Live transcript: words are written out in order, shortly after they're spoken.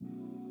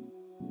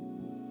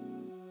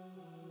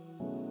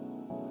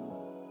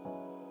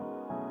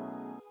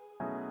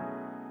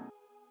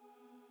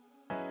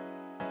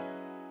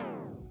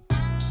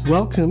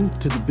Welcome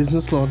to the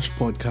Business Launch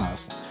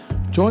Podcast.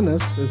 Join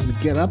us as we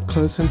get up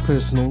close and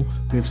personal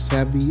with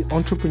savvy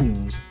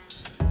entrepreneurs.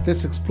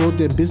 Let's explore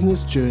their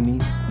business journey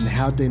and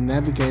how they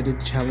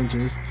navigated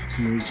challenges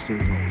and reached their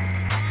goals.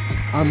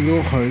 I'm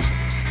your host,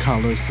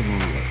 Carlo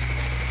Selorio.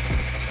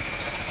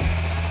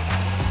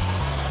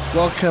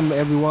 Welcome,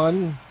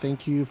 everyone.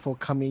 Thank you for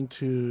coming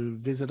to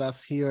visit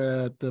us here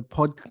at the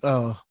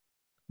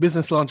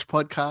Business Launch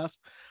Podcast.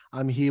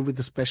 I'm here with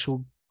a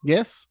special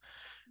guest,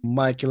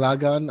 Mike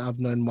Ilagan. I've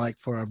known Mike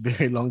for a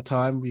very long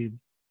time.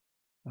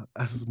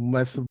 As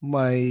most of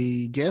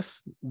my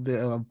guests,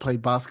 I've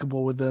played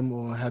basketball with them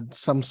or had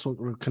some sort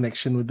of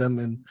connection with them.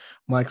 And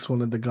Mike's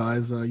one of the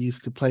guys that I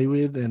used to play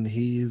with, and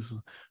he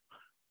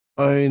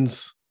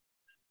owns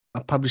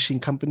a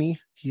publishing company.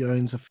 He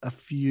owns a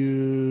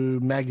few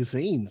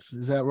magazines.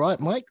 Is that right,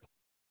 Mike?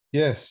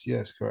 Yes,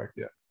 correct.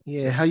 Yeah.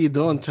 Yeah. How you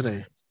doing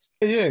today?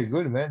 Yeah,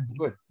 good, man.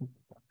 Good.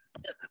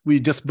 We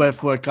just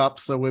both woke up,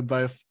 so we're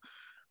both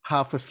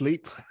half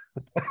asleep.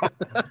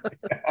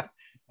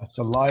 That's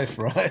a life,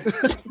 right?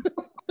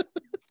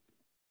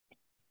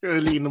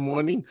 Early in the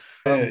morning.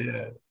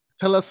 Yeah.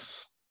 Tell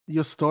us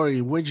your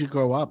story. Where'd you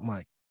grow up,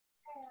 Mike?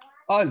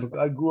 I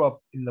grew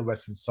up in the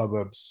western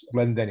suburbs,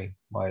 Glendenning.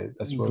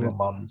 That's where my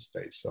mom's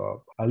based.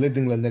 So I lived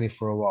in Glendenning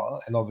for a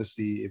while, and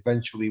obviously,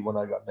 eventually, when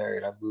I got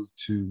married, I moved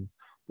to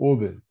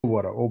Auburn,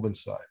 Silverwater Orban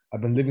side. I've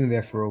been living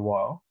there for a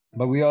while,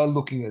 but we are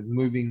looking at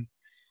moving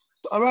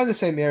around the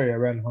same area,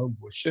 around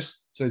Homebush,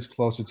 just so it's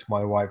closer to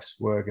my wife's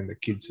work and the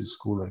kids'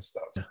 school and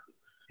stuff.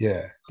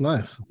 Yeah.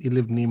 Nice. You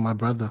live near my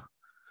brother.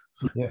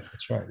 So, yeah,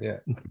 that's right. Yeah.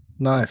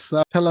 Nice.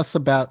 Tell us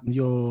about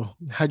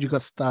how you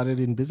got started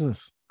in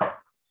business.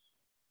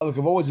 Look,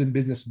 I've always been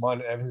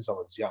business-minded ever since I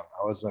was young.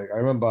 I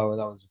remember when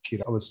I was a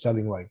kid, I was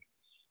selling like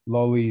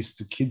lollies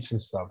to kids and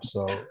stuff.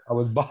 So I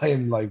would buy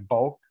them like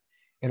bulk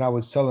and I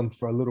would sell them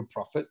for a little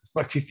profit,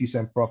 like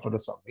 50-cent profit or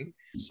something.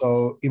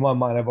 So in my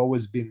mind, I've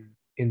always been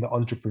in the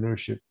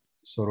entrepreneurship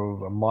sort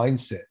of a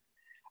mindset.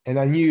 And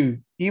I knew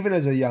even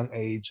as a young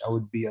age, I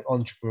would be an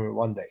entrepreneur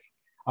one day.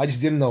 I just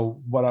didn't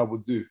know what I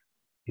would do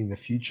in the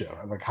future,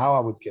 like how I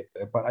would get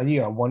there, but I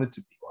knew I wanted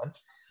to be one.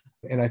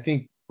 And I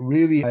think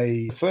really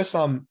the first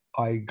time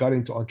I got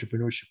into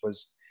entrepreneurship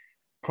was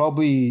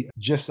probably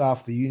just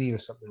after uni or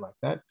something like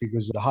that,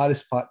 because the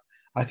hardest part,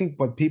 I think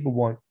what people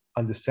won't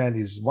understand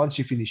is once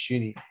you finish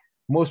uni,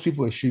 most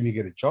people assume you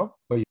get a job,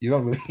 but you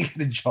don't really get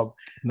a job.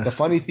 No. The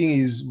funny thing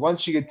is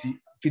once you get to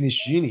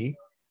finish uni,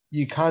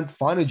 you can't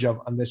find a job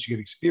unless you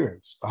get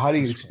experience. But how do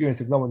you get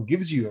experience if no one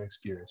gives you an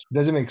experience? It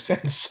doesn't make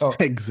sense. So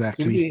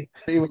exactly, to me,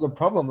 it was a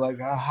problem.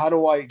 Like, how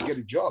do I get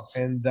a job?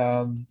 And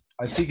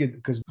I figured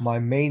because my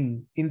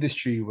main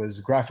industry was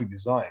graphic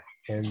design.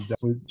 And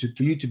for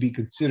you to be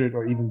considered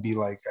or even be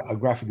like a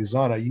graphic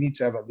designer, you need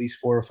to have at least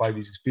 4 or 5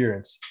 years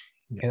experience.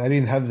 Yeah. And I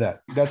didn't have that.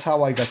 That's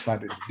how I got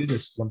started in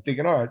business. I'm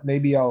thinking, all right,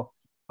 maybe I'll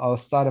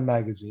start a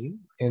magazine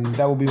and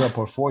that will be my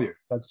portfolio.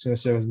 That's going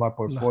to serve as my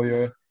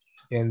portfolio. Nice.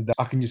 And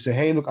I can just say,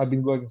 hey, look, I've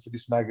been working for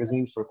this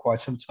magazine for quite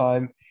some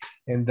time.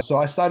 And so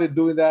I started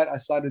doing that. I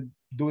started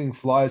doing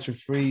flyers for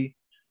free,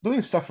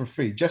 doing stuff for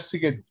free, just to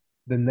get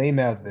the name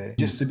out there,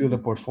 just to build a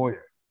portfolio.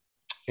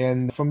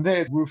 And from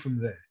there, it grew from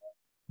there.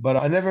 But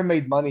I never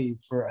made money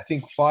for, I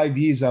think, 5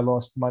 years. I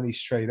lost money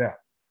straight out.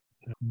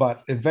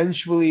 But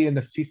eventually in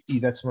the 50,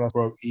 that's when I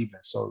broke even.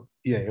 So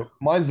yeah,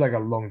 mine's like a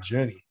long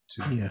journey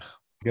to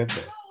get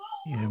there.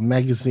 Yeah,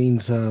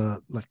 magazines are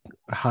like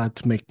hard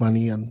to make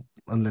money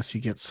unless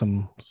you get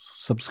some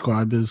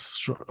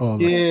subscribers.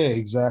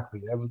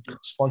 Exactly.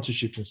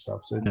 Sponsorships and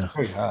stuff. So it's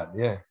very hard.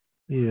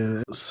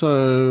 Yeah.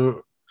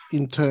 So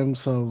in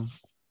terms of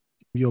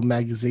your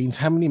magazines,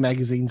 how many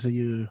magazines do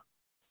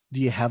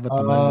you have at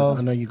the moment?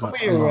 I know you got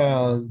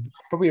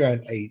probably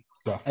around 8.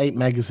 Roughly. 8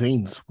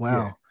 magazines.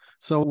 Wow. Yeah.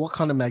 So what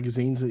kind of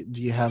magazines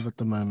do you have at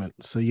the moment?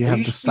 So you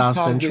have the Star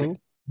Central?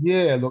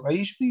 Yeah, look, I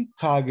usually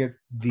target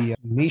the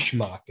niche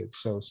market.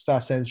 So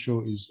Star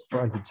Central is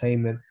for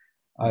entertainment.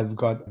 I've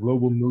got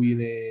Global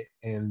Millionaire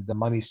and the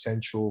Money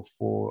Central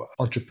for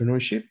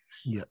entrepreneurship.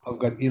 Yeah. I've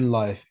got In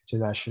Life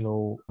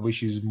International,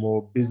 which is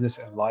more business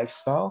and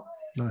lifestyle.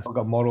 Nice. I've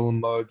got Model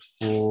Mode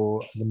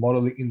for the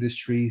modeling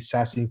industry,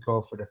 Sassy &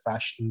 Co for the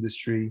fashion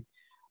industry.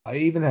 I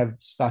even have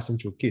Star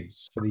Central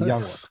Kids for the young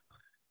ones.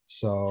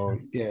 So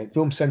yeah,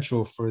 Film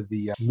Central for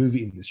the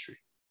movie industry.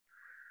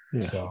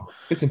 Yeah. So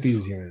bits and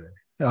pieces here and there.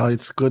 Oh,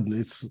 it's good.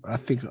 I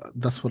think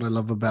that's what I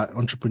love about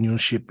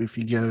entrepreneurship. If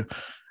you go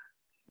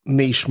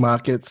niche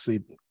markets,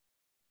 it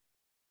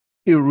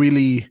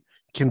really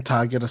can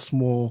target a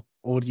small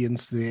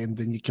audience there, and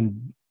then you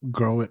can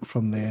grow it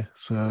from there.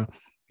 So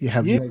you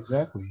have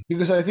exactly.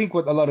 Because I think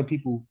what a lot of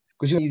people,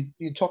 because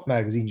you talk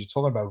magazines, you're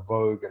talking about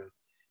Vogue and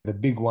the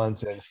big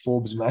ones and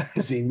Forbes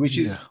magazine, which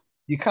is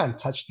you can't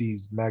touch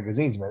these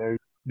magazines, man.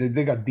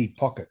 They got deep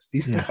pockets.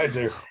 These guys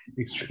are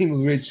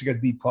extremely rich. They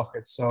got deep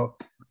pockets. So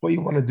what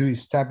you want to do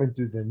is tap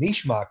into the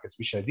niche markets,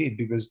 which I did,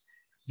 because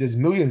there's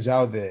millions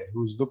out there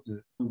who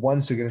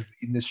wants to get into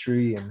the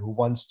industry and who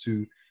wants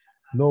to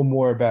know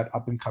more about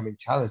up-and-coming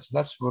talents. And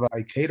that's what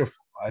I cater for.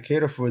 I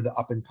cater for the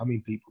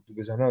up-and-coming people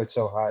because I know it's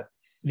so hard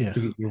Yeah. to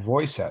get your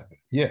voice out there.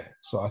 Yeah.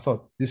 So I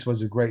thought this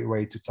was a great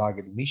way to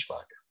target a niche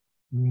market.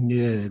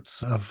 Yeah,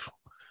 I've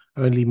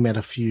only met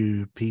a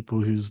few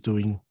people who's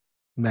doing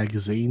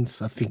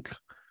magazines. I think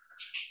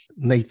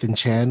Nathan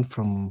Chan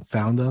from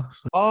Founder.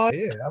 Oh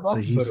yeah, I've So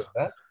heard he's of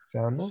that.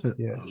 Founder. so,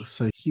 Yeah.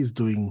 so he's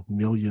doing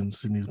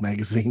millions in his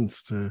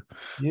magazines too.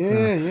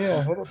 Yeah, yeah,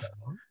 I heard of that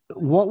one.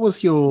 What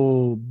was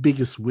your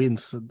biggest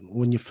wins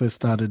when you first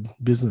started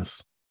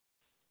business?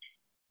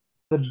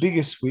 The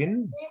biggest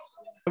win,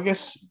 I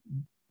guess,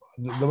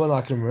 the one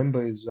I can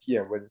remember is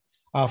when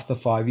after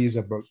 5 years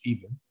I broke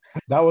even.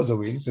 That was a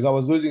win because I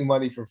was losing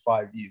money for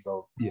 5 years,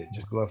 or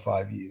just below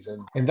 5 years,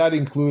 and that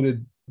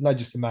included not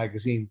just the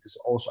magazine, because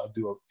also I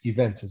do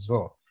events as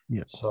well.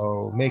 Yeah.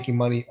 So making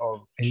money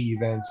of any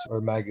events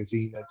or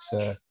magazine,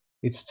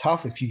 it's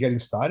tough if you're getting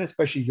started,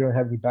 especially if you don't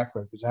have any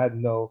background. Because I had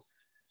no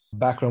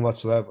background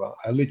whatsoever.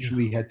 I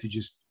literally had to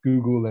just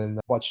Google and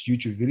watch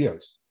YouTube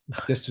videos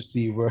just to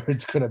see where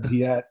it's gonna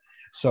be at.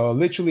 So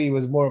literally, it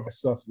was more of a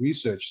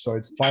self-research. So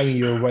it's finding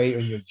your way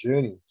on your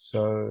journey.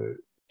 So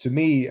to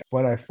me,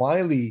 when I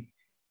finally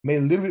made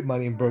a little bit of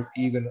money and broke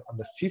even on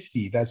the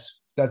 50,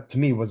 that to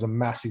me was a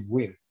massive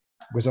win.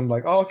 Because I'm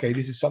like, oh, okay,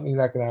 this is something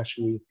that I can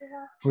actually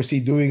foresee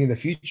doing in the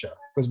future.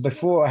 Because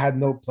before I had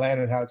no plan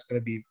on how it's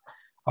going to be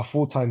a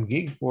full-time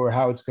gig or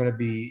how it's going to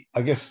be,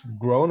 I guess,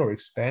 grown or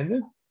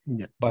expanded.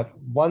 Yeah. But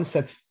once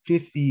that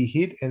 50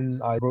 hit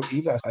and I broke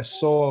even, I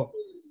saw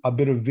a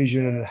bit of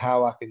vision on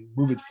how I can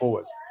move it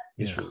forward.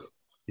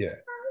 Yeah.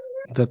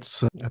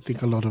 That's, I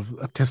think,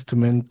 a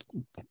testament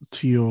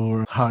to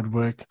your hard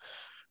work.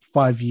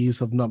 5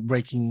 years of not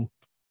breaking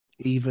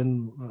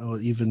even or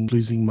even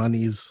losing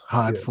money is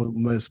hard for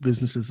most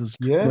businesses.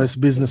 Most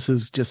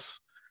businesses just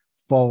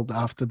fold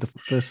after the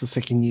first or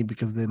second year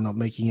because they're not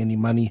making any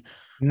money.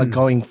 But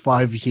going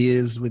 5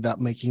 years without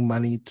making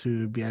money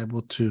to be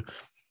able to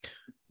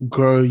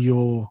grow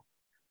your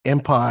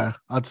empire,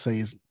 I'd say,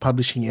 is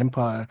publishing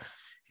empire,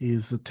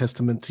 is a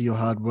testament to your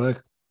hard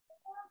work.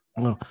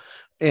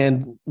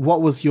 And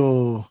what was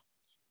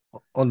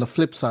on the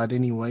flip side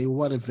anyway,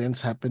 what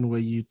events happened where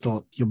you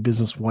thought your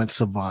business won't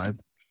survive,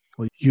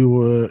 or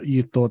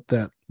you thought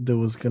that there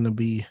was going to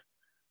be,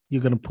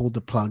 you're going to pull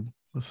the plug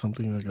or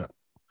something like that?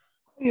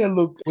 Yeah,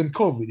 look, when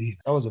COVID hit,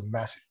 that was a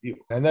massive deal.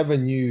 I never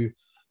knew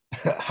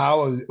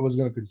how it was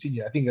going to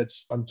continue. I think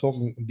I'm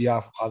talking on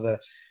behalf of other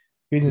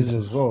businesses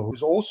as well,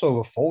 who's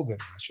also folded,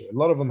 actually. A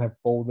lot of them have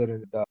folded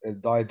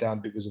and died down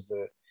because of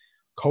the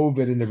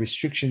COVID and the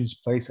restrictions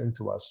placed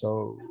into us.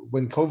 So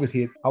when COVID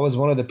hit, I was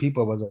one of the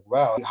people. I was like,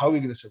 wow, how are we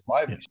going to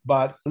survive this?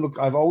 But look,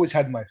 I've always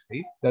had my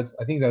faith.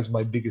 I think that's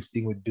my biggest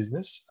thing with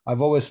business.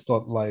 I've always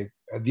thought like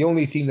the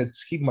only thing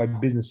that's keeping my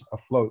business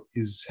afloat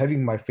is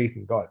having my faith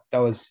in God.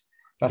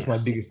 That's my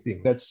biggest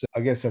thing. I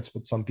guess that's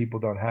what some people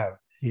don't have.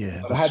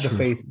 Yeah, but I had the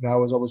faith, and I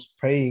was always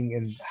praying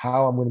and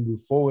how I'm going to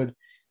move forward.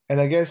 And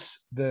I guess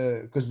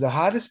because the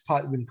hardest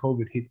part when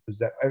COVID hit was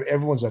that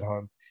everyone's at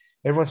home,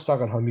 everyone's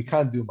stuck at home. You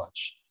can't do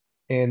much.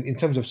 And in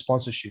terms of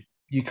sponsorship,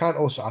 you can't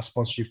also ask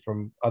sponsorship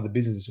from other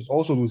businesses who's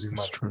also losing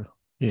money. That's true.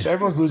 Yeah. So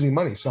everyone's losing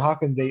money. So how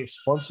can they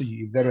sponsor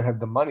you if they don't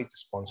have the money to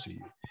sponsor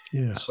you?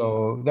 Yeah.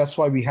 So that's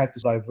why we had to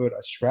divert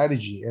a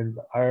strategy. And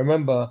I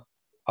remember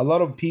a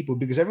lot of people,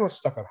 because everyone's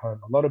stuck at home,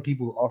 a lot of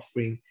people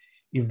offering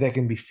if they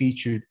can be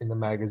featured in the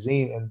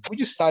magazine. And we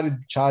just started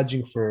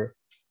charging for,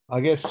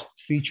 I guess,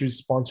 featured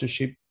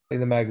sponsorship in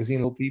the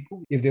magazine.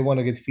 People, if they want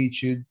to get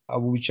featured,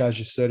 we charge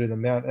a certain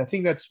amount. And I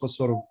think that's what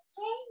sort of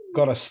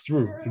got us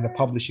through in the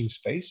publishing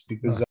space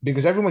because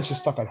everyone's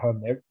just stuck at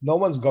home. No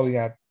one's going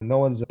out. No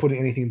one's putting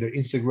anything in their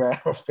Instagram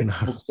or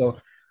Facebook. So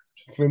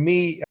for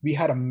me, we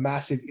had a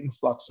massive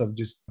influx of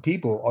just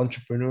people,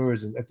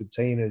 entrepreneurs and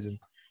entertainers and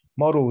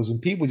models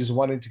and people just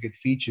wanting to get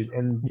featured.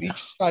 And we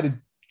just started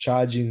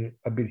charging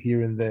a bit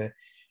here and there.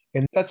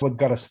 And that's what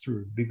got us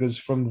through, because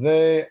from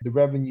there, the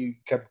revenue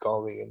kept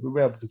going and we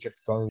were able to keep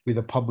going with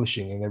the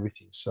publishing and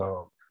everything.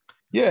 So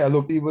yeah,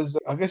 look,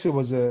 I guess it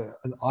was an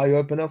eye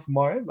opener for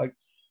my end. Like,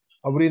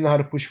 I wouldn't know how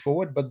to push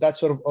forward, but that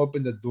sort of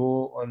opened the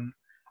door on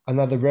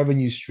another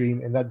revenue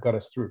stream, and that got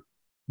us through.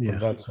 Yeah,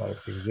 that side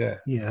of things.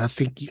 I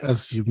think,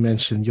 as you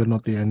mentioned, you're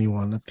not the only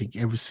one. I think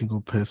every single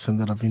person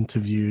that I've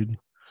interviewed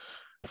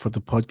for the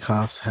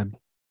podcast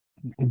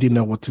didn't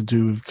know what to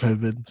do with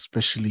COVID,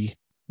 especially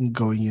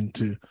going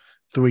into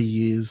 3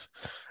 years.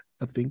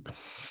 I think.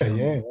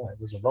 It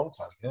was a long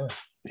time.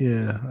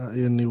 Yeah,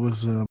 and it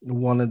was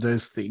one of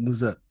those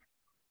things that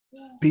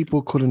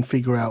people couldn't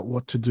figure out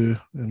what to do,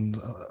 and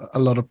a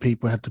lot of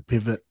people had to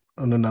pivot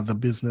on another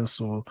business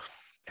or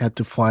had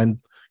to find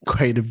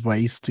creative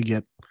ways to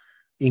get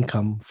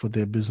income for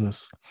their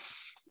business.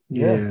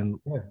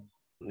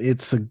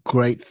 It's a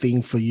great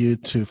thing for you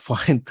to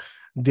find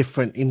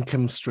different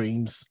income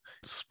streams,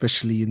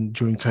 especially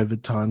during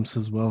COVID times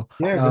as well.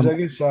 Because I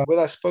guess when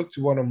I spoke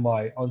to one of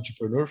my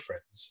entrepreneur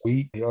friends,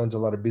 he owns a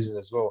lot of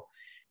business as well.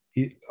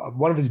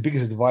 One of his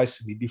biggest advice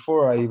to me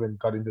before I even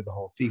got into the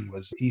whole thing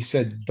was, he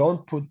said,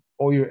 don't put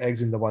all your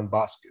eggs in the one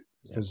basket,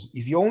 because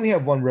if you only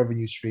have one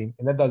revenue stream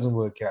and that doesn't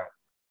work out,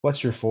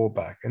 what's your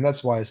fallback? And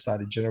that's why I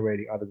started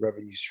generating other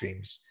revenue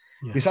streams.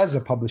 Yeah. besides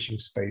the publishing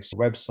space,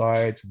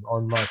 websites and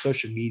online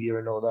social media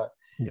and all that.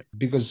 Yeah.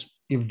 Because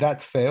if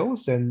that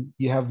fails, then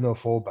you have no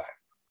fallback.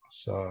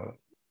 So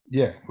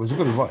yeah, it was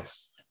good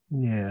advice.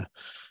 Yeah.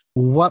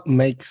 What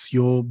makes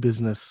your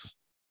business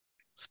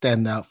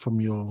stand out from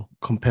your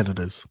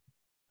competitors,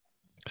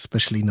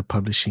 especially in the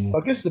publishing?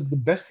 I guess the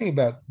best thing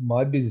about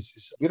my business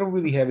is we don't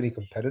really have any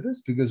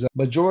competitors because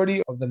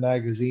majority of the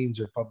magazines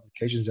or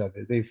publications out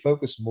there, they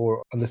focus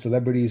more on the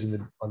celebrities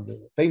and on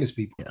the famous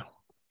people. Yeah.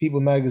 People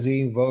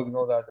Magazine, Vogue, and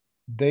all that.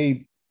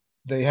 They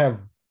have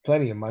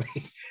plenty of money.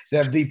 They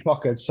have deep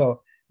pockets,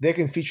 so they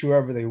can feature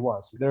wherever they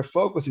want. So their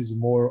focus is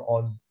more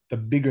on the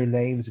bigger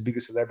names, the bigger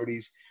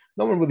celebrities.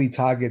 No one really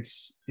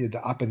targets the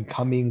up and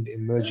coming, the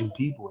emerging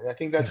people. And I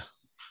think that's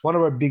one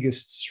of our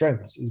biggest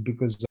strengths is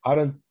because I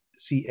don't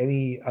see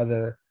any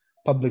other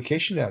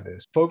publication out there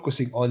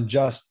focusing on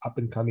just up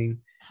and coming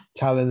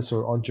talents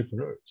or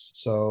entrepreneurs.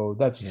 So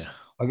that's,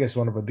 I guess,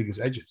 one of our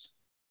biggest edges.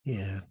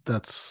 Yeah,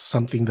 that's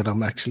something that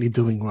I'm actually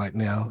doing right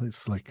now.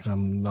 It's like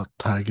I'm not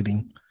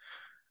targeting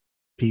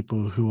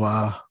people who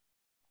are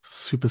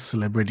super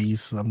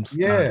celebrities. I'm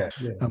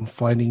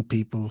finding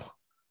people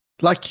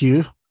like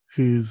you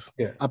who's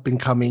up and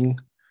coming,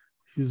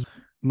 who's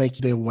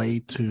making their way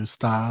to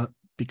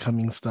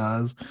becoming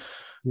stars.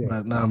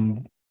 But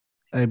I'm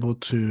able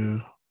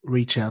to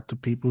reach out to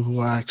people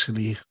who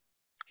actually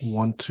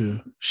want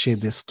to share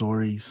their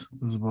stories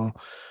as well.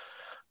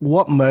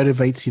 What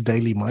motivates you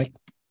daily, Mike?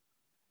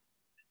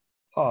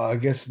 I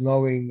guess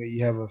knowing that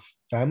you have a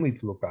family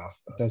to look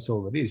after. That's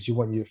all it is. You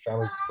want your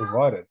family to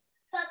provide it.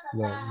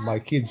 My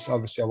kids,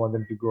 obviously, I want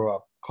them to grow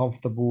up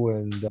comfortable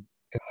and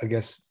I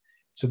guess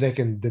so they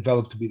can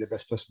develop to be the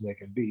best person they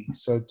can be.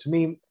 So to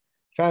me,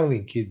 family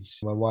and kids,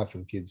 my wife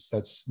and kids,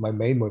 that's my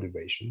main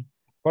motivation.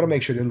 I want to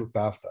make sure they're looked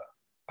after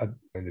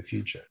in the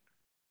future.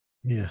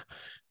 Yeah,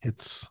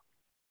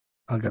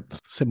 I got the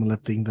similar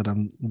thing that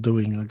I'm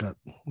doing.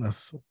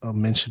 As I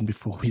mentioned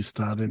before we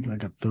started, I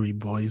got 3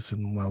 boys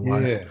and my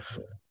wife.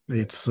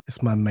 It's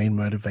my main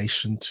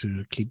motivation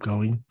to keep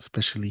going,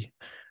 especially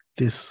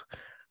this.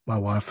 My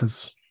wife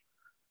has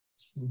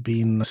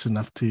been nice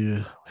enough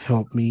to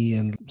help me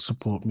and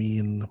support me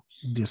in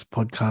this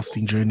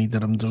podcasting journey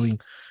that I'm doing.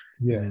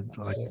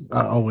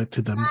 I owe it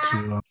to them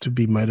to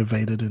be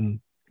motivated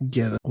and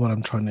get what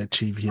I'm trying to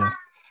achieve here.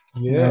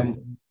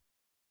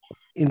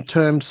 In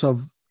terms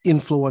of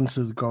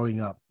influences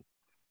growing up,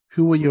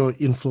 who were your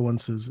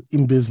influences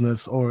in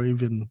business or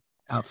even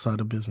outside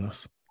of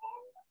business?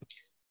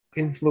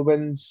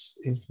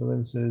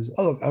 Influences.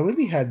 Oh, look, I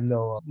really had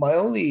no. My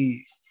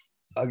only,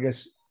 I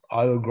guess,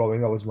 idol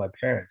growing up was my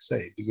parents,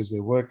 because they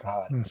work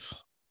hard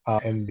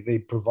and they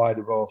provide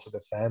a role for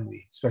the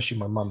family, especially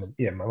my mom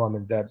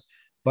and dad.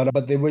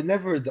 But they were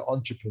never the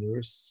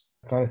entrepreneurs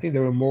kind of thing. They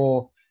were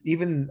more.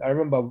 Even I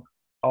remember,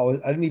 I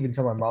didn't even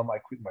tell my mom I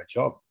quit my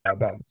job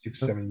about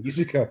 6-7 years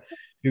ago,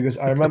 because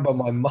I remember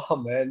my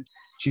mom, man,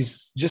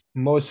 she's just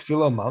most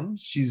filler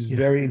moms. She's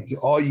very into,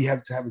 you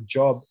have to have a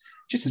job,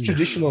 just a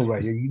traditional way.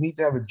 You need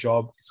to have a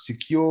job, it's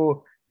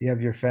secure, you have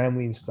your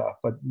family and stuff.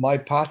 But my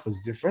path was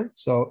different.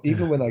 So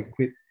even when I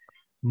quit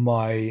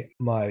my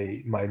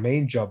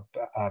main job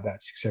about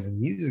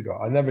 6-7 years ago,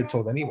 I never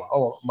told anyone.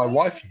 Oh, my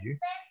wife knew,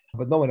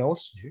 but no one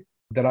else knew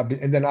that I've been.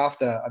 And then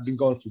after I've been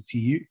going for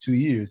 2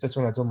 years, that's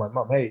when I told my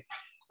mom, hey,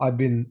 I've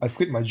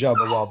quit my job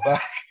a while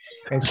back,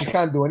 and she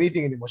can't do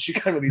anything anymore. She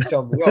can't really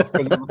tell me off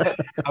because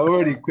I've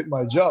already quit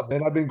my job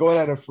and I've been going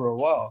at it for a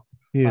while.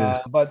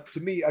 But to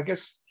me, I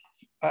guess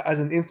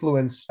as an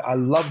influence, I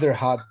love their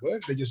hard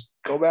work. They just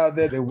go out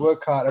there, they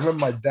work hard. I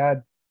remember my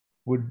dad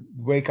would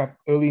wake up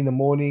early in the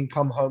morning,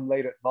 come home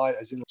late at night,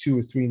 as in 2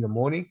 or 3 in the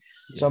morning.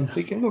 So I'm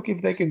thinking, look,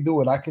 if they can do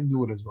it, I can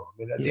do it as well. I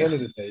mean, at the end of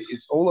the day,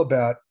 it's all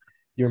about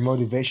your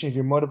motivation. If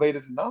you're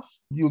motivated enough,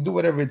 you'll do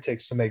whatever it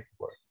takes to make it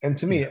work. And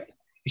to me,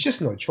 it's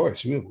just no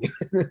choice, really.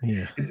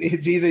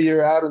 It's either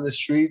you're out on the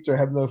streets or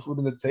have no food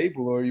on the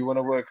table, or you want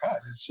to work hard.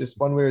 It's just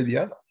one way or the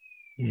other.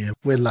 Yeah,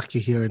 we're lucky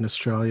here in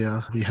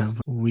Australia.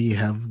 We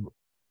have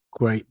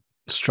great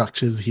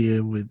structures here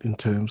in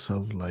terms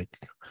of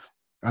like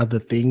other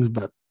things,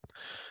 but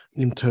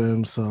in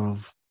terms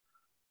of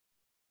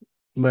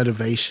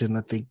motivation,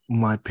 I think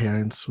my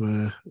parents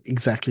were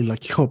exactly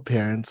like your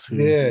parents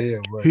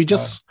who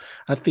just,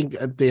 I think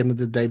at the end of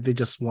the day, they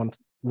just want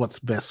what's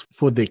best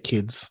for their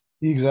kids.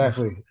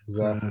 Exactly.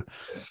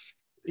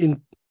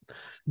 In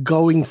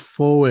going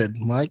forward,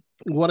 Mike,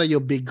 what are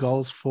your big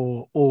goals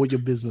for all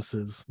your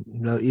businesses,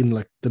 in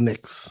like the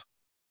next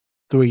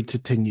 3 to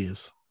 10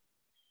 years?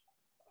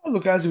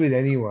 Look, as with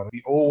anyone,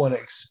 we all want to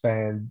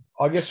expand.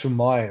 I guess for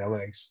mine, I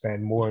want to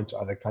expand more into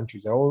other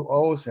countries. I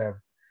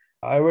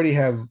already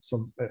have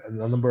a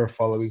number of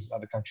followings in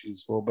other countries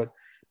as well, but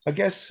I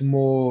guess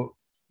more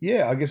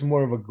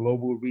of a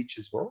global reach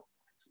as well.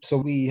 So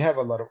we have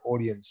a lot of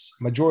audience.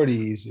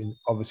 Majority is in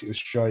obviously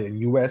Australia and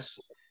US.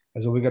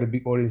 As well, we got a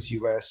big audience in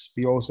US.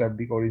 We also have a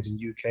big audience in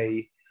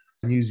UK,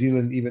 New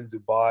Zealand, even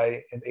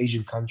Dubai and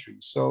Asian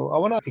countries. So I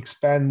want to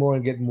expand more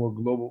and get more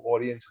global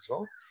audience as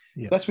well.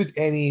 That's with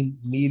any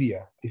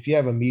media. If you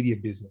have a media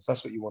business,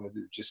 that's what you want to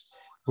do. Just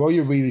grow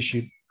your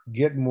readership,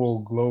 get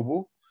more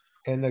global.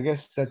 And I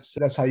guess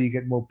that's how you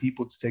get more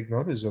people to take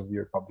notice of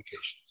your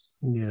publications.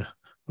 Yeah,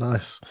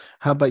 nice.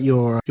 How about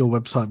your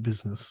website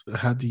business?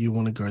 How do you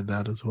want to grow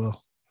that as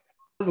well?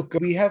 Look,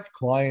 we have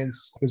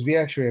clients because we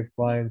actually have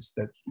clients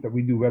that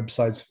we do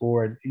websites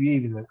for, and we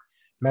even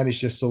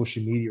manage their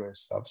social media and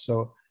stuff.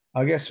 So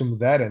I guess from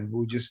that end,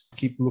 we'll just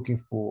keep looking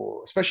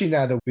for, especially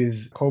now that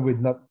with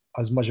COVID not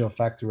as much of a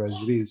factor as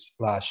it is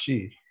last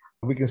year,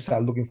 we can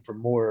start looking for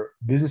more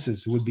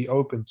businesses who would be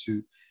open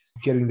to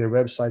getting their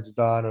websites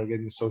done or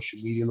getting social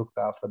media looked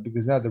after,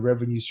 because now the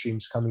revenue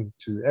stream's coming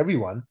to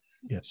everyone.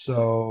 Yeah.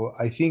 So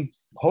I think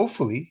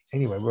hopefully,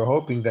 anyway, we're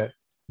hoping that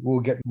we'll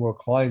get more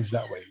clients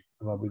that way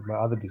with my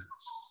other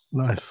business.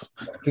 Nice.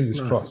 Fingers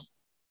Nice. crossed.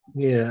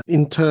 Yeah.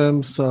 In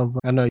terms of,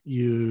 I know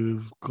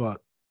you've got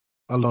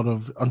a lot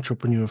of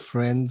entrepreneur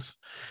friends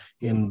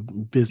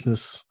in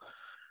business.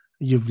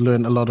 You've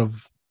learned a lot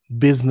of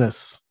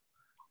business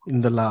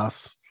in the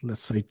last,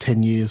 let's say,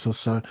 10 years or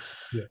so.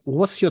 Yeah.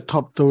 What's your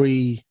top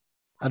 3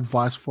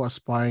 advice for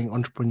aspiring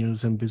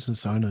entrepreneurs and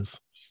business owners?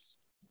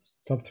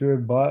 Top 3,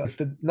 but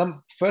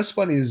the first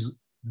one is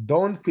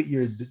don't quit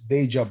your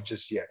day job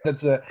just yet.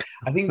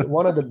 I think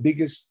one of the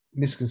biggest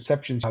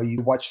misconceptions, how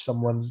you watch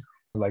someone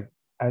like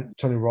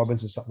Tony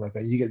Robbins or something like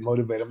that, you get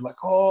motivated. I'm like,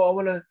 oh, I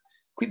want to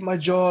quit my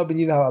job. And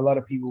you know how a lot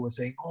of people were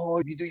saying, oh,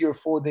 if you do your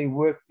 4-day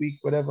work week,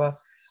 whatever.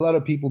 A lot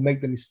of people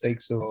make the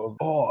mistakes of,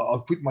 oh,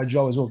 I'll quit my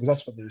job as well, because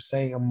that's what they're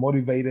saying. I'm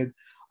motivated.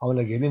 I want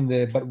to get in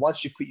there. But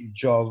once you quit your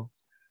job,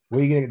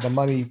 where are you going to get the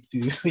money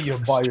to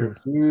buy your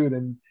food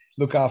and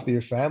look after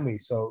your family?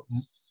 So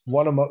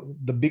one of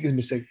the biggest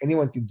mistakes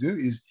anyone can do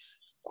is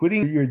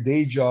quitting your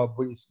day job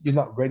when you're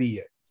not ready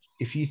yet.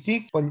 If you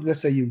think, let's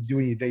say you're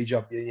doing your day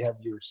job, you have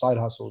your side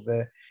hustle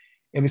there,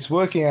 and it's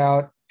working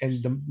out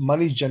and the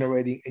money's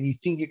generating and you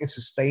think you can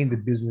sustain the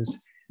business,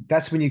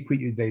 that's when you quit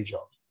your day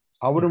job.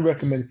 I wouldn't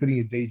recommend quitting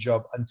your day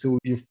job until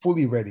you're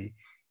fully ready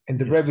and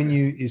the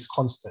revenue is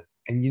constant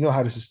and you know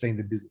how to sustain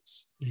the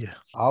business. Yeah.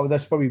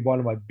 That's probably one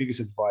of my biggest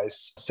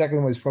advice.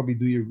 Second one is probably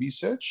do your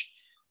research.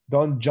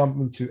 Don't jump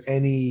into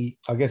any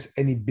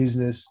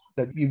business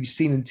that you've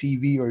seen in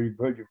TV or you've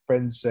heard your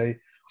friends say,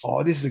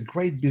 oh, this is a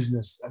great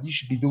business and you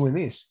should be doing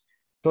this.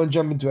 Don't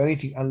jump into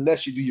anything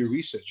unless you do your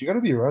research. You got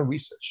to do your own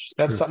research.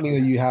 That's something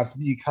that you have to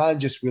do. You can't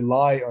just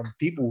rely on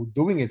people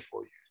doing it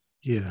for you.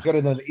 Yeah. You got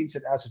to know the ins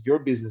and outs of your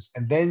business.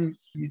 And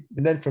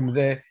then from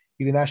there,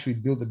 you can actually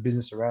build a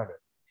business around it.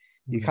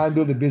 You can't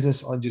build a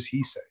business on just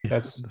he say.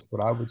 That's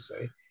what I would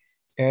say.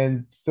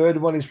 And third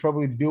one is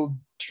probably build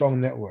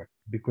strong network,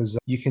 because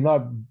you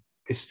cannot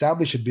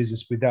establish a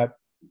business without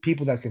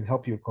people that can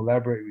help you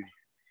collaborate with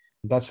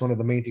you. That's one of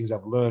the main things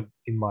I've learned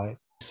in my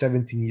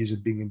 17 years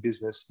of being in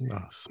business.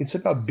 Nice. It's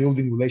about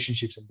building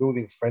relationships and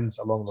building friends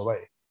along the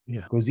way.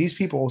 Yeah. Because these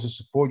people also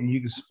support you.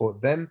 You can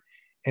support them.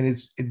 And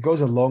it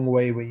goes a long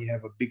way when you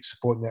have a big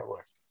support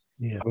network.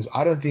 Yeah. Because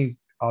I don't think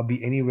I'll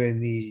be anywhere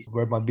near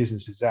where my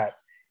business is at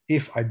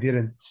if I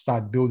didn't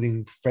start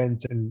building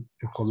friends and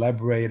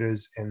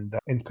collaborators and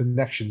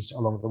connections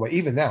along the way.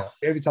 Even now,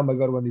 every time I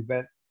go to an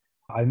event,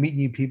 I meet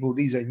new people.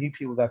 These are new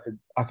people that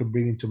I could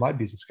bring into my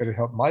business, going to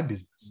help my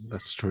business.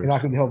 That's true. And I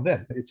can help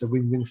them. It's a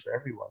win-win for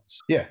everyone.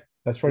 So yeah,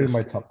 that's probably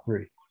my top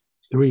 3.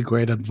 3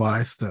 great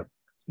advice that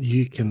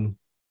you can,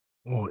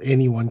 or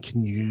anyone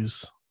can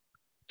use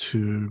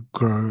to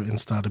grow and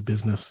start a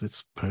business.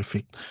 It's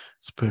perfect.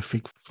 It's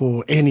perfect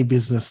for any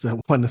business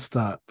that want to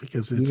start,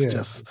 because it's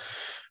just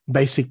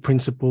basic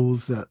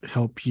principles that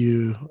help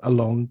you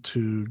along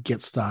to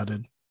get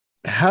started.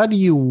 How do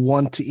you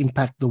want to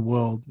impact the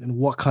world, and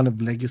what kind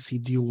of legacy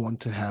do you want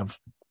to have?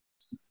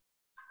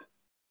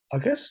 I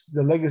guess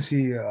the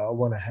legacy I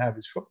want to have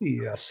is probably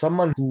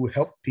someone who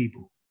helped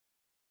people.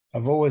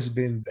 I've always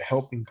been the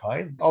helping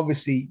kind.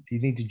 Obviously, you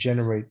need to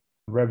generate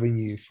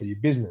revenue for your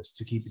business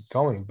to keep it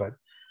going, but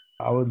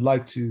I would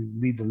like to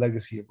leave the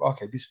legacy of,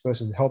 okay, this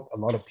person helped a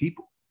lot of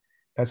people.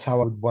 That's how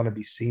I would want to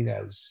be seen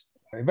as.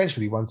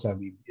 Eventually, once I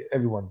leave,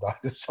 everyone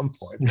dies at some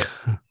point.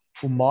 But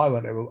for my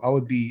one, I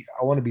want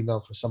to be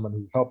known for someone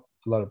who helped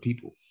a lot of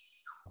people.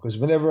 Because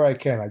whenever I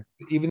can,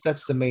 even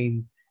that's the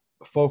main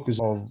focus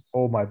of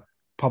all my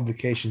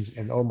publications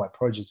and all my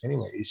projects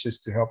anyway, it's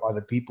just to help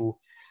other people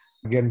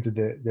get into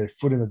their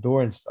foot in the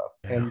door and stuff.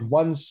 Yeah. And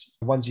once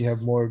you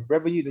have more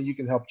revenue, then you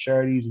can help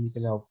charities and you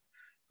can help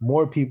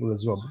more people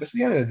as well. Because at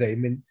the end of the day, I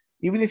mean,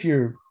 even if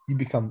you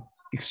become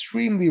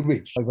extremely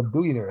rich, like a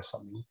billionaire or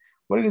something,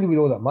 what are you going to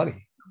do with all that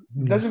money?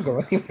 It doesn't go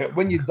anywhere.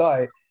 When you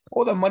die,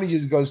 all that money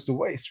just goes to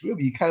waste.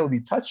 Really, you can't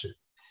really touch it.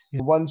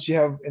 Yeah. Once you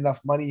have enough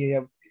money you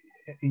have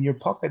in your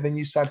pocket, then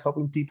you start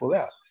helping people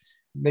out,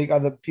 make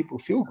other people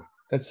feel good.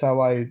 That's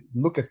how I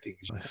look at things.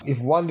 If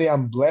one day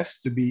I'm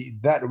blessed to be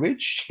that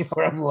rich,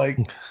 or I'm like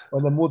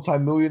on the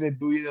multi-millionaire,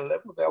 billionaire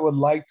level, I would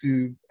like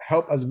to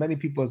help as many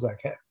people as I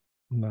can.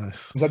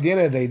 Nice. Because at the end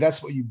of the day,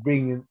 that's what you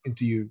bring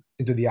into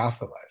the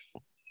afterlife.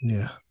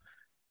 Yeah,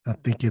 I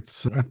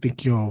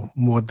think you're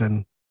more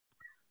than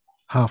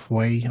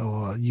halfway,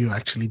 or you're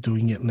actually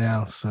doing it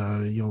now.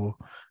 So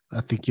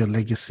I think your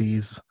legacy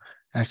is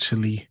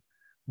actually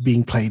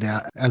being played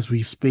out as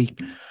we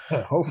speak.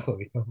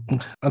 Hopefully.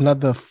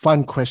 Another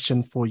fun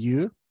question for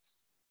you.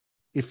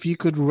 If you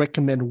could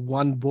recommend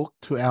one book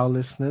to our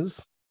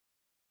listeners,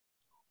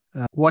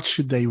 what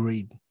should they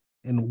read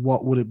and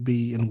what would it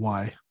be and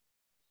why?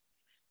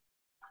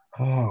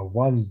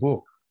 One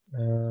book.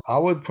 I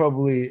would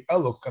probably,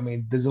 look, I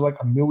mean, there's like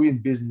a million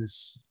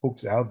business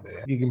books out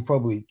there. You can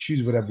probably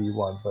choose whatever you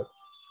want, but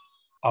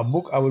a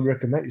book I would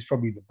recommend is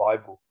probably the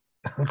Bible,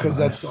 because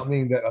that's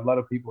something that a lot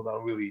of people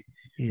don't really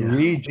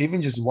read,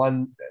 even just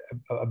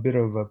a bit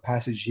of a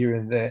passage here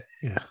and there.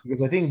 Yeah.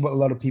 Because I think what a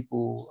lot of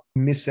people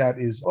miss out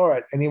is, all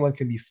right, anyone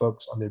can be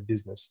focused on their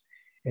business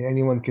and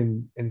anyone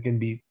can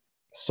be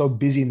so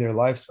busy in their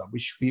lifestyle,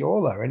 which we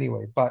all are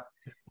anyway, but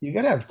you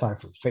got to have time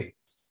for faith.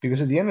 Because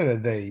at the end of the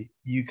day,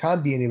 you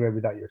can't be anywhere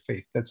without your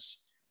faith.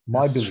 That's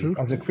my belief. True.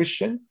 As a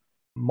Christian,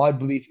 my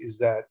belief is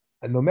that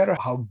no matter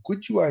how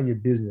good you are in your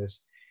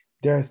business,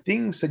 there are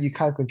things that you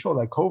can't control,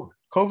 like COVID.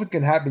 COVID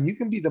can happen. You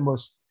can be the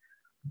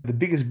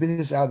biggest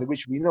business out there,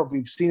 which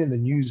we've seen in the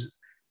news,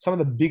 some of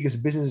the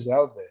biggest businesses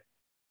out there,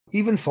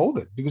 even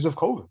folded because of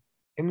COVID.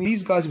 I mean,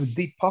 these guys with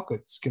deep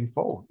pockets can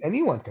fold.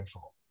 Anyone can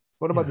fold.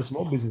 What about the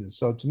small businesses?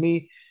 So to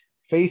me,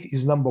 faith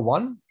is number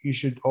one. You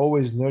should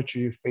always nurture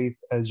your faith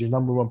as your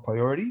number one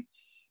priority,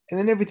 and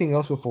then everything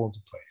else will fall into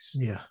place.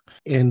 Yeah.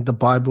 And the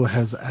Bible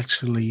has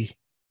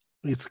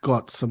it's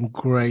got some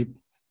great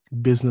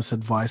business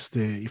advice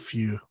there if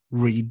you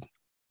read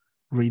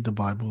the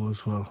Bible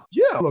as well.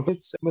 Yeah, look,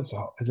 it's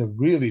a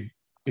really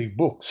big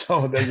book.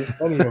 So there's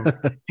plenty of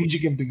things you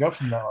can pick up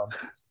from now on.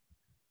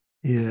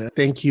 Yeah.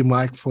 Thank you,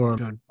 Mike, for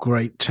a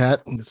great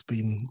chat.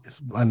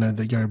 I know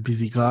that you're a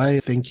busy guy.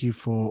 Thank you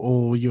for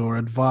all your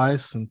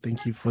advice and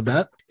thank you for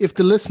that. If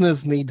the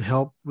listeners need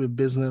help with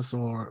business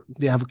or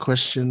they have a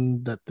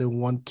question that they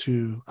want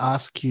to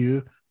ask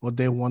you or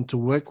they want to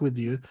work with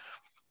you,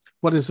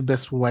 what is the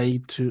best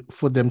way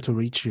for them to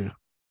reach you?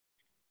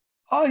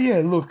 Oh, yeah.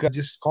 Look,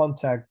 just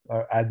contact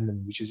our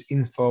admin, which is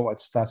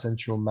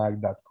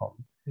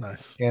info@starcentralmag.com.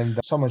 Nice. And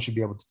someone should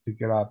be able to pick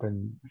it up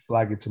and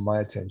flag it to my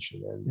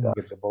attention and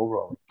get the ball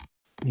rolling.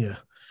 Yeah.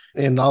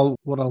 And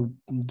what I'll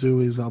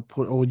do is I'll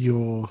put all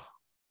your,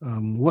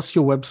 what's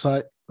your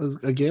website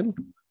again?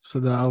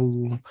 So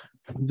that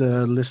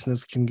the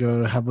listeners can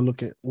go have a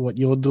look at what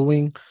you're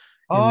doing.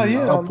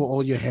 I'll put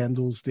all your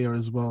handles there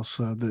as well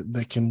so that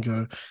they can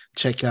go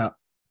check out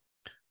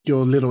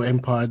your little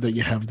empire that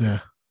you have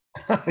there.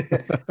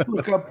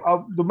 Look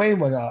up the main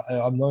one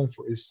I'm known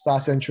for is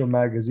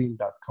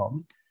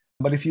starcentralmagazine.com.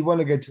 But if you want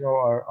to get to know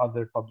our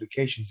other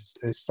publications,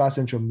 it's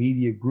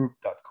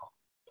starcentralmediagroup.com.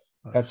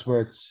 Nice. That's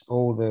where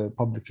all the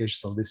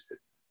publications are listed.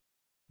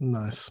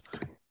 Nice.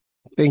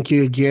 Thank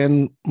you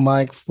again,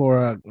 Mike,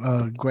 for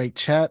a great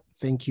chat.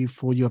 Thank you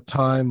for your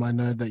time. I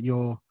know that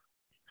you're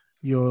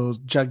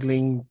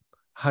juggling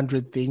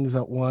 100 things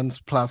at once,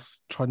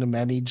 plus trying to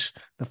manage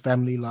the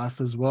family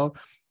life as well.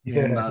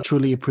 Yeah. And I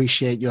truly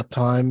appreciate your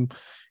time.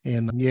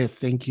 And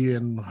thank you.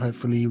 And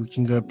hopefully we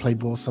can go play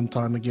ball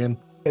sometime again.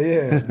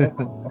 Yeah.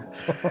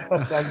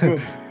 Sounds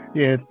good.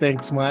 Yeah.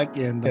 Thanks, Mike.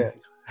 And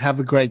have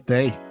a great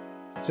day.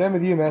 Same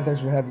with you, man. Thanks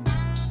for having me.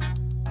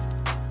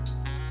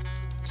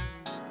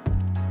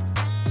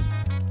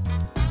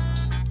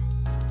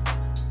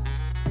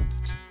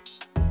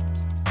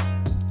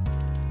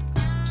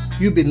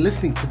 You've been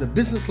listening to the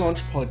Business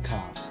Launch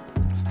Podcast.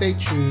 Stay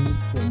tuned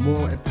for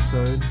more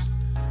episodes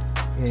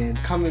and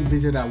come and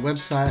visit our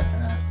website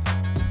at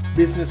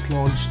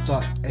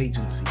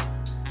businesslaunch.agency.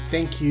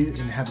 Thank you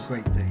and have a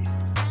great day.